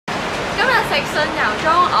食訊遊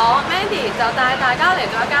蹤，我 Mandy 就帶大家嚟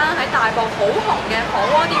到一間喺大埔好紅嘅火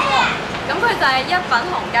鍋店喎。咁佢就係一品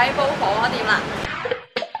紅雞煲火鍋店啦。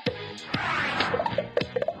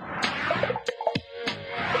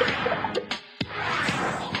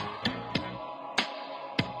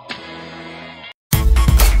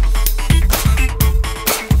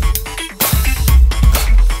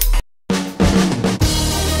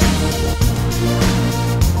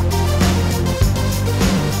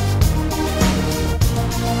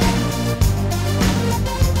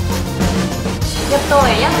入到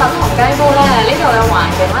嚟一品紅雞煲咧，呢度嘅環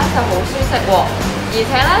境咧就好舒適喎，而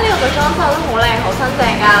且咧呢度嘅裝修都好靚好新淨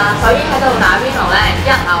㗎，所以喺度打邊爐咧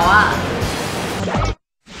一流啊！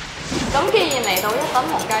咁既然嚟到一品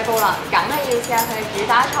紅雞煲啦，梗係要試下佢嘅主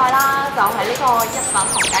打菜啦，就係呢個一品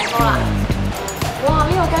紅雞煲啦。哇！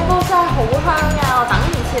呢個雞煲真係好香㗎，我等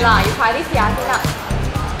唔切啦，要快啲試下先得。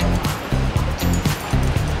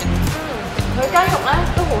佢雞肉咧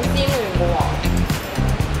都好鮮嫩㗎喎。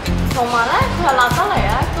同埋咧，佢係辣得嚟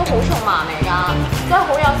咧，都好重麻味㗎，真係好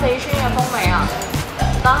有四川嘅風味啊！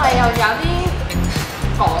但係又有啲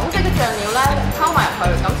港式嘅醬料咧溝埋入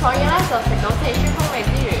去，咁所以咧就食到四川風味之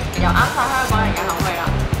餘，又啱晒香港人嘅口味啦。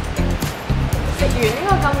食完呢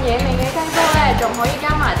個咁野味嘅雞煲咧，仲可以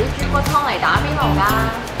加埋啲豬骨湯嚟打邊爐㗎。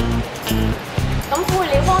咁配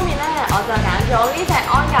料方面咧，我就揀咗呢隻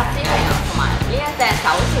安格斯皮牛同埋呢一隻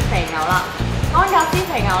手切肥牛啦。安格斯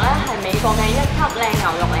皮牛咧係美國嘅1級靚牛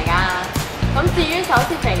肉嚟㗎，咁至於手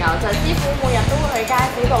切肥牛就師傅每日都會去街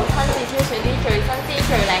市度親自挑選啲最新鮮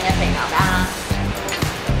最靚嘅肥牛㗎。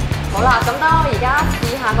好啦，咁等我而家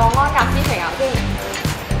試下個安格斯皮牛先。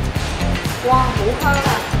哇，好香啊！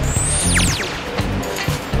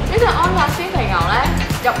呢隻安格斯皮牛咧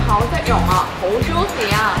入口即溶啊，好 juicy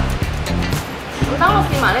啊！咁等我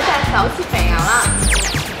試埋呢隻手切肥牛啦。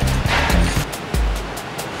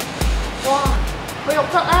哇！佢肉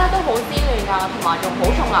質咧都好鮮嫩㗎，同埋仲好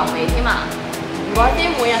重牛味添啊！唔怪之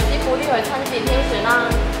每日師傅都要去親自挑選啦。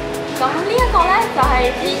咁呢一個咧就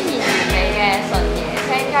係天然原味嘅純椰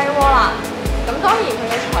青雞鍋啦。咁當然佢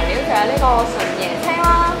嘅材料就係呢個純椰青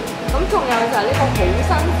啦。咁仲有就係呢個好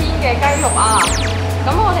新鮮嘅雞肉啊！咁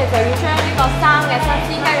我哋就要將呢個生嘅新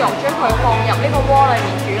鮮雞肉將佢放入呢個鍋裡面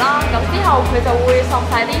煮啦。咁之後佢就會索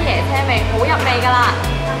晒啲椰青味，好入味㗎啦。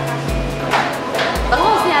等我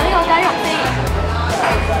試下呢個雞肉先。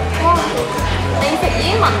哇！你食已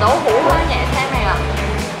經聞到好香椰青味啦。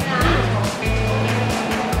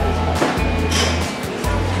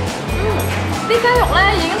啲雞肉咧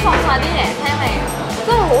已經放晒啲椰青味，真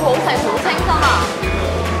係好好食，好清新啊！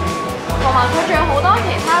同埋佢仲有好多其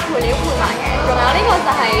他配料配埋嘅，仲有呢個就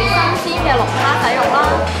係新鮮嘅龍蝦仔肉啦，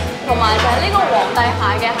同埋就係呢個皇帝蟹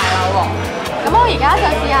嘅蟹柳喎。咁我而家就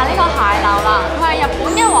試下呢個蟹柳啦，佢係日本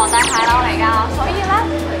嘅皇帝蟹柳嚟㗎，所以咧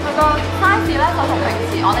佢個 size 咧就同平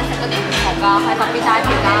時我哋食嗰啲唔同㗎，係特別大條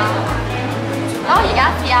㗎。咁我而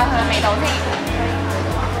家試下佢嘅味道先。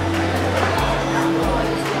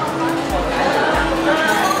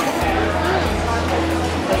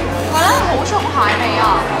佢咧好重蟹味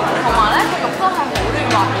啊，同埋咧個肉質係好嫩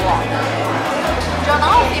滑嘅喎。再等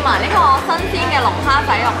我試埋呢個新鮮嘅龍蝦仔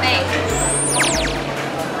肉先。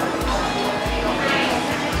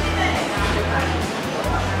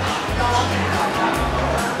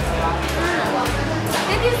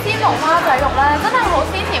呢啲鮮龍蝦仔肉咧真係好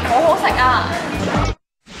鮮甜，好好食啊！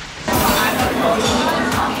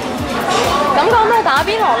咁講到打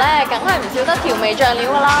邊爐咧，梗係唔少得調味醬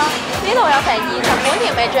料㗎啦。呢度有成20款調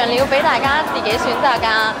味醬料俾大家自己選擇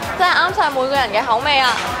㗎，真係啱晒每個人嘅口味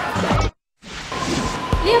啊！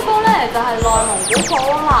呢一煲咧就係內蒙古火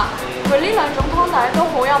鍋啦，佢呢兩種湯底都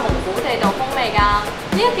好有蒙古地道風味㗎。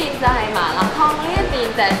呢一邊就係麻辣湯，呢一邊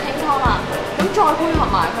就係清湯啦。咁再配合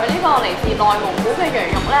埋佢呢個嚟自內蒙古嘅羊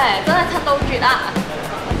肉咧，真係七到絕啊！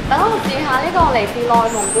等我試下呢個嚟自內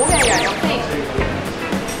蒙古嘅羊肉先。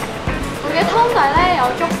佢嘅湯底咧有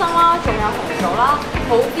竹笙啦，仲有紅棗啦，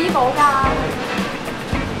好滋補㗎。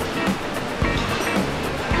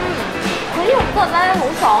佢啲肉質咧好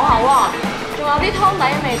爽口啊，仲有啲湯底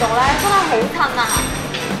嘅味道咧真係好襯啊！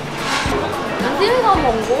唔知呢個蒙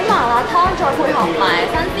古麻辣湯再配合埋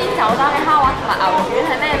新鮮手打嘅蝦滑同埋牛丸係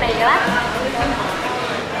咩味嘅咧？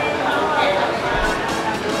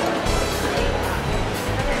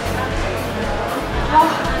哇！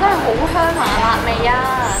真係好香麻辣味啊！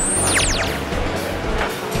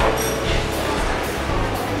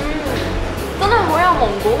真係好有蒙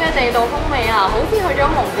古嘅地道風味啊，好似去咗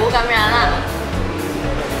蒙古咁樣啦。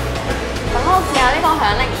等我試下呢個響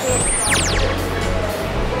鈴先。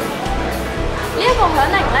呢一個響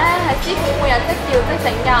鈴咧係師傅每日即叫即整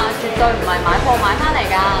㗎，絕對唔係買貨買翻嚟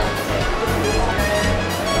㗎。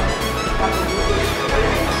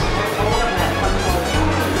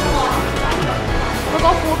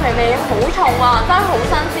味好重啊，真係好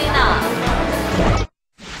新鮮啊！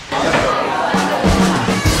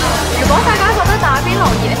如果大家覺得打邊爐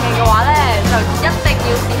熱氣嘅話呢，就一定要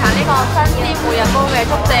試下呢個新鮮每日煲嘅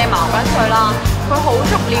竹蔗茅骨碎啦，佢好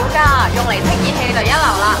足料㗎，用嚟剔熱氣就一流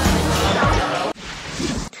啦。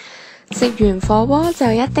食完火鍋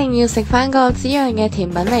就一定要食返個滋養嘅甜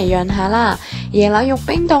品嚟潤下啦。椰柳肉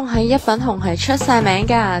冰凍喺一品紅係出晒名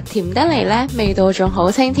㗎，甜得嚟呢，味道仲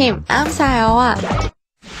好清甜，啱晒我啊！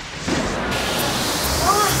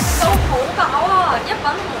哇，食到好飽啊！一品紅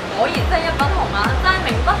果然真係一品紅啊，真係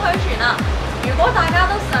名不虛傳啊！如果大家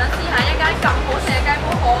都想試下一間咁好食嘅雞煲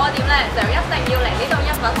火鍋店呢，就一定要嚟呢度一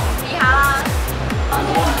品紅試下啦！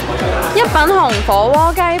一品紅火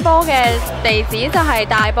鍋雞煲嘅地址就係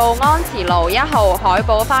大埔安慈路1號海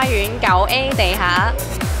寶花園9A 地下。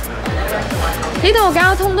呢度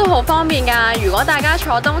交通都好方便㗎，如果大家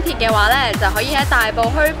坐東鐵嘅話呢，就可以喺大埔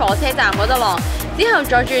墟火車站嗰度落，之後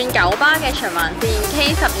再轉九巴嘅循環線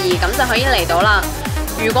K12，咁就可以嚟到啦。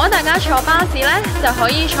如果大家坐巴士呢，就可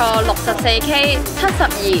以坐64K、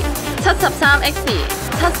72、73X、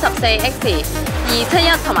74X、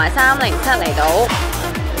271同埋307嚟到。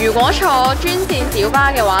如果坐專線小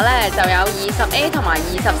巴嘅話呢，就有20A 同埋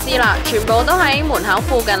20C 啦，全部都喺門口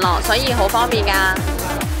附近落，所以好方便㗎。